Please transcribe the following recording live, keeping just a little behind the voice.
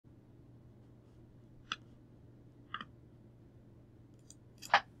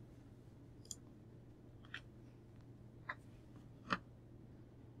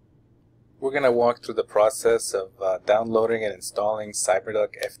We're going to walk through the process of downloading and installing Cyberduck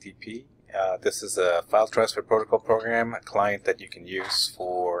FTP. This is a file transfer protocol program, a client that you can use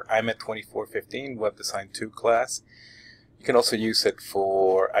for IMET 2415 Web Design 2 class. You can also use it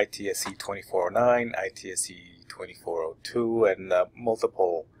for ITSE 2409, ITSE 2402, and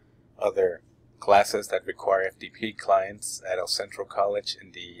multiple other classes that require FTP clients at El Centro College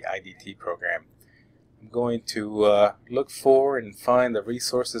in the IDT program. I'm going to look for and find the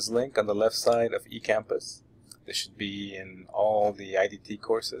resources link on the left side of eCampus. This should be in all the IDT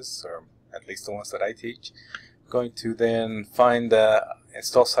courses, or at least the ones that I teach. I'm going to then find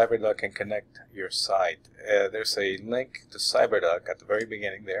install Cyberduck and connect your site. There's a link to Cyberduck at the very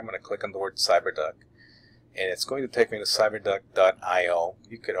beginning there. I'm going to click on the word Cyberduck, and it's going to take me to cyberduck.io.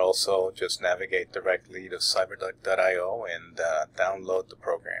 You could also just navigate directly to cyberduck.io and download the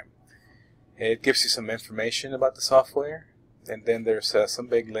program. It gives you some information about the software, and then there's some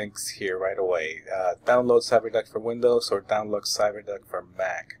big links here right away. Download Cyberduck for Windows or download Cyberduck for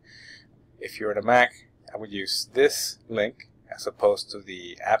Mac. If you're on a Mac, I would use this link as opposed to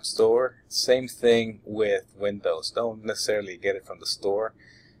the App Store. Same thing with Windows. Don't necessarily get it from the store,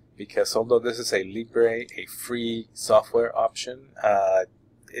 because although this is a Libre, a free software option,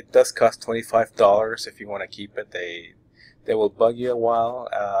 it does cost $25 if you want to keep it. They will bug you a while,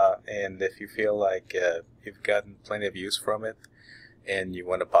 and if you feel like you've gotten plenty of use from it and you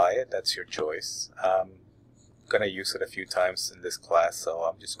want to buy it, that's your choice. I'm going to use it a few times in this class, so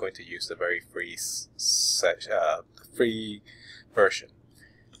I'm just going to use the very free version.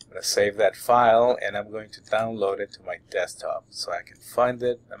 I'm going to save that file, and I'm going to download it to my desktop so I can find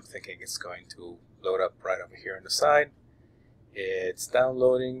it. I'm thinking it's going to load up right over here on the side. It's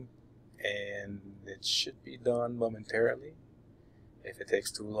downloading, and it should be done momentarily. If it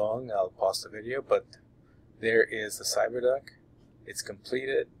takes too long, I'll pause the video, but there is the Cyberduck. It's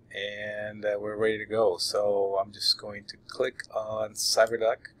completed, and we're ready to go. So I'm just going to click on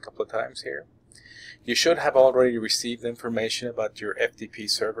Cyberduck a couple of times here. You should have already received information about your FTP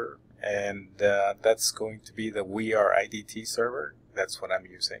server, and that's going to be the WeAreIDT server. That's what I'm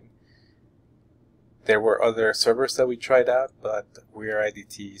using. There were other servers that we tried out, but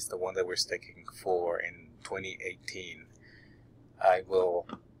WeAreIDT is the one that we're sticking for in 2018. I will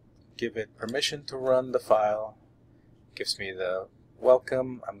give it permission to run the file. It gives me the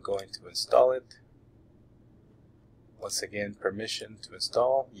welcome. I'm going to install it. Once again, permission to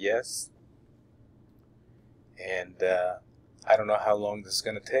install, yes. And I don't know how long this is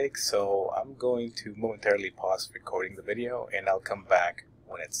going to take, so I'm going to momentarily pause recording the video, and I'll come back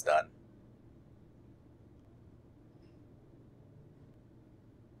when it's done.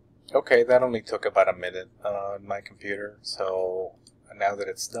 Okay, that only took about a minute on my computer, so now that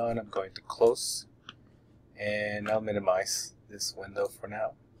it's done, I'm going to close, and I'll minimize this window for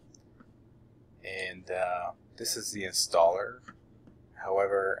now. And this is the installer.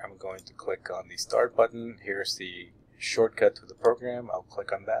 However, I'm going to click on the Start button. Here's the shortcut to the program. I'll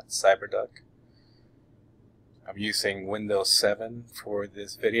click on that, Cyberduck. I'm using Windows 7 for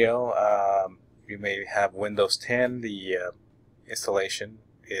this video. You may have Windows 10. The installation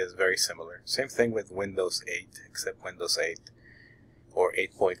is very similar. Same thing with Windows 8, except Windows 8 or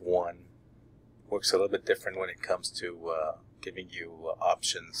 8.1 works a little bit different when it comes to giving you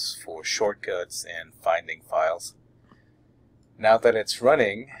options for shortcuts and finding files. Now that it's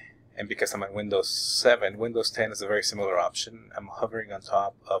running, and because I'm on Windows 7, Windows 10 is a very similar option. I'm hovering on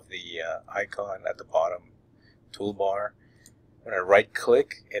top of the icon at the bottom toolbar. I'm going to right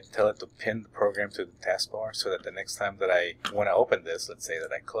click and tell it to pin the program to the taskbar so that the next time that I want to open this, let's say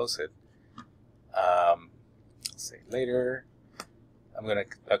that I close it, say later, I'm going to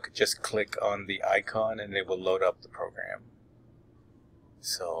just click on the icon and it will load up the program.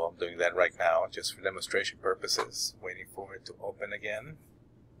 So I'm doing that right now just for demonstration purposes, waiting for it to open again.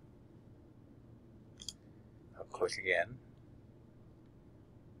 I'll click again.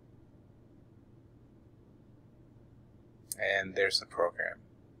 And there's the program.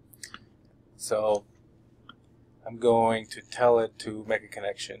 So I'm going to tell it to make a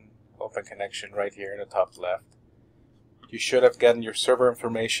connection, open connection right here in the top left. You should have gotten your server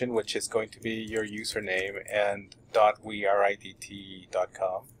information, which is going to be your username and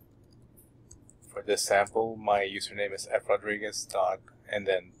 .weareidt.com. For this sample, my username is frodriguez and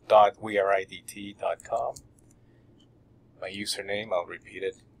then .weareidt.com. My username, I'll repeat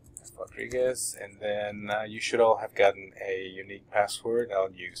it, Rodriguez, and then you should all have gotten a unique password.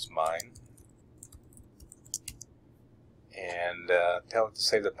 I'll use mine, and tell it to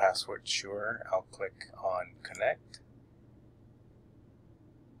save the password. Sure. I'll click on connect,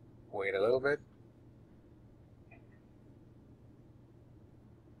 wait a little bit,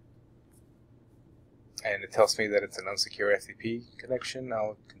 and it tells me that it's an unsecure FTP connection.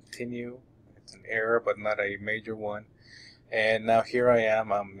 I'll continue. It's an error, but not a major one. And now here I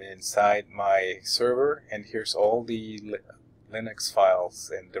am. I'm inside my server, and here's all the Linux files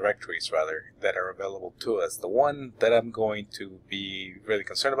and directories rather that are available to us. The one that I'm going to be really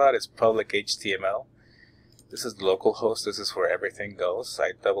concerned about is public HTML. This is the local host. This is where everything goes.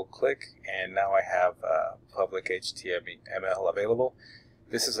 I double click, and now I have public HTML available.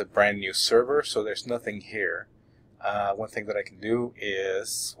 This is a brand new server, so there's nothing here. One thing that I can do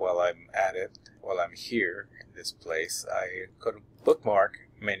is, while I'm at it, while I'm here in this place, I go to bookmark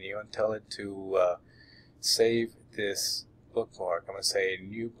menu and tell it to save this bookmark. I'm going to say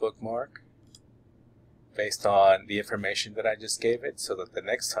new bookmark based on the information that I just gave it, so that the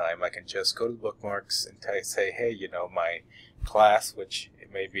next time I can just go to the bookmarks and say, hey, you know, my class, which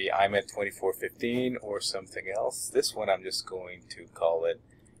it may be IMET 2415 or something else. This one I'm just going to call it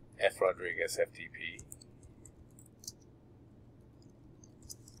F. Rodriguez FTP.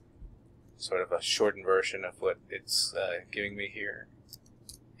 Sort of a shortened version of what it's giving me here,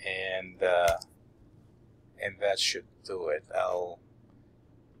 and that should do it. I'll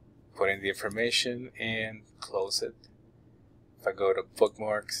put in the information and close it. If I go to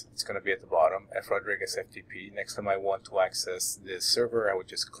bookmarks, it's going to be at the bottom, F. Rodriguez FTP. Next time I want to access this server, I would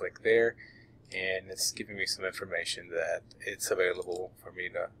just click there, and it's giving me some information that it's available for me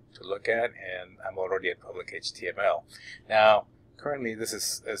to look at, and I'm already at public HTML. Now, currently this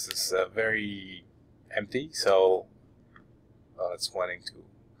is very empty, so it's wanting to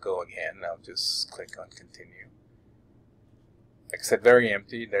go again. I'll just click on continue. Like I said, very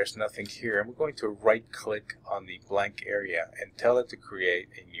empty. There's nothing here. I'm going to right click on the blank area and tell it to create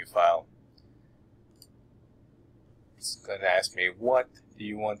a new file. It's going to ask me, what do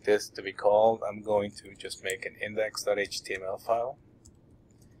you want this to be called? I'm going to just make an index.html file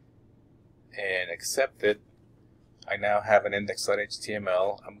and accept it. I now have an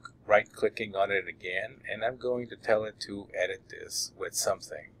index.html. I'm right clicking on it again, and I'm going to tell it to edit this with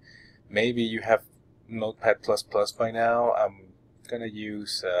something. Maybe you have Notepad++ by now. I'm going to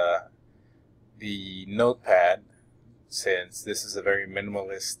use the Notepad, since this is a very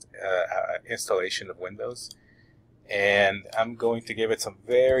minimalist installation of Windows, and I'm going to give it some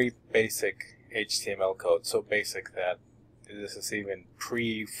very basic HTML code, so basic that this is even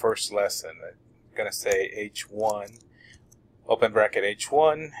pre-first lesson. I'm going to say H1, open bracket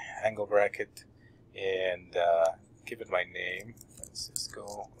H1, angle bracket, and give it my name,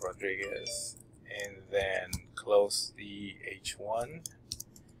 Francisco Rodriguez, and then close the H1,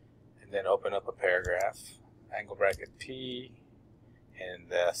 and then open up a paragraph, angle bracket P,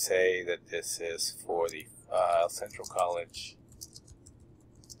 and say that this is for the Central College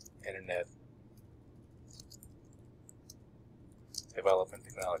Internet Development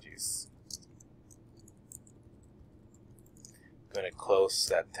Technologies. I'm going to close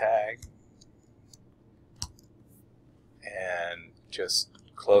that tag and just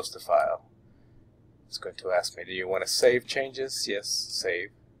close the file. It's going to ask me, do you want to save changes? Yes,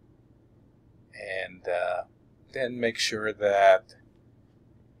 save. And then make sure that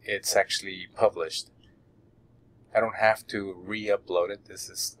it's actually published. I don't have to re-upload it. This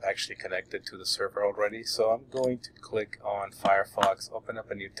is actually connected to the server already. So I'm going to click on Firefox, open up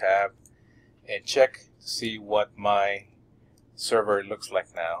a new tab, and check to see what my server looks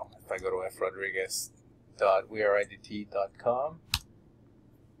like now. If I go to frodriguez.weareidt.com,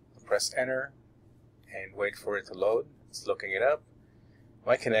 press enter, and wait for it to load. It's looking it up.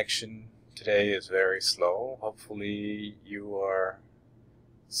 My connection today is very slow. Hopefully you are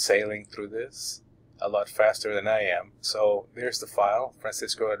sailing through this a lot faster than I am. So there's the file,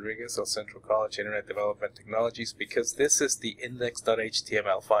 Francisco Rodriguez of Central College Internet Development Technologies. Because this is the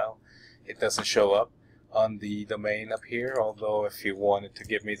index.html file, it doesn't show up on the domain up here, although if you wanted to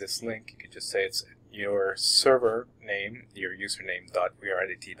give me this link, you could just say it's your server name, your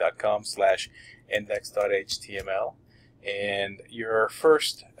username.weareidt.com/index.html, and your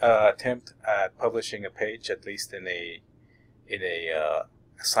first attempt at publishing a page, at least in a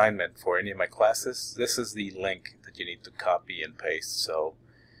assignment for any of my classes, this is the link that you need to copy and paste. So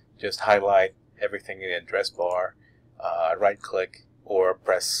just highlight everything in the address bar, right click, or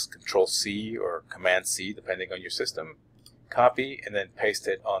press Control-C or Command-C depending on your system, copy, and then paste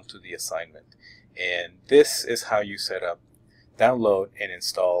it onto the assignment. And this is how you set up, download, and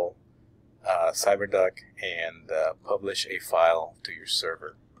install Cyberduck and publish a file to your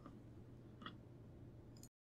server.